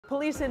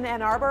Police in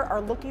Ann Arbor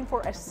are looking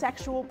for a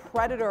sexual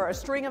predator, a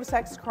string of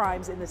sex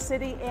crimes in the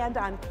city and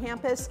on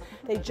campus.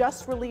 They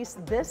just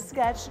released this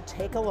sketch.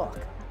 Take a look.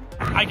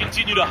 I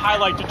continue to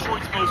highlight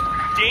Detroit's most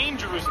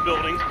dangerous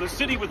buildings, the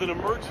city with an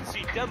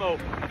emergency demo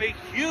of a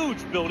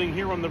huge building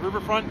here on the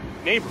riverfront.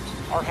 Neighbors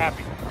are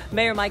happy.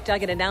 Mayor Mike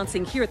Duggan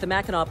announcing here at the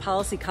Mackinac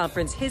Policy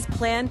Conference his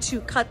plan to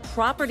cut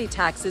property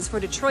taxes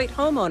for Detroit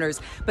homeowners,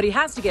 but he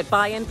has to get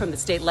buy-in from the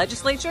state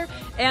legislature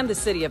and the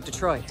city of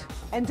Detroit.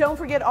 And don't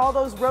forget all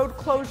those road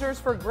closures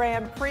for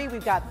Grand Prix.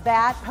 We've got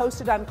that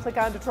posted on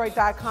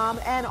clickondetroit.com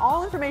and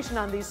all information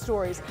on these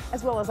stories,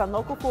 as well as on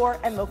Local 4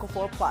 and Local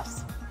 4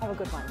 Plus. Have a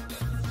good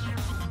one.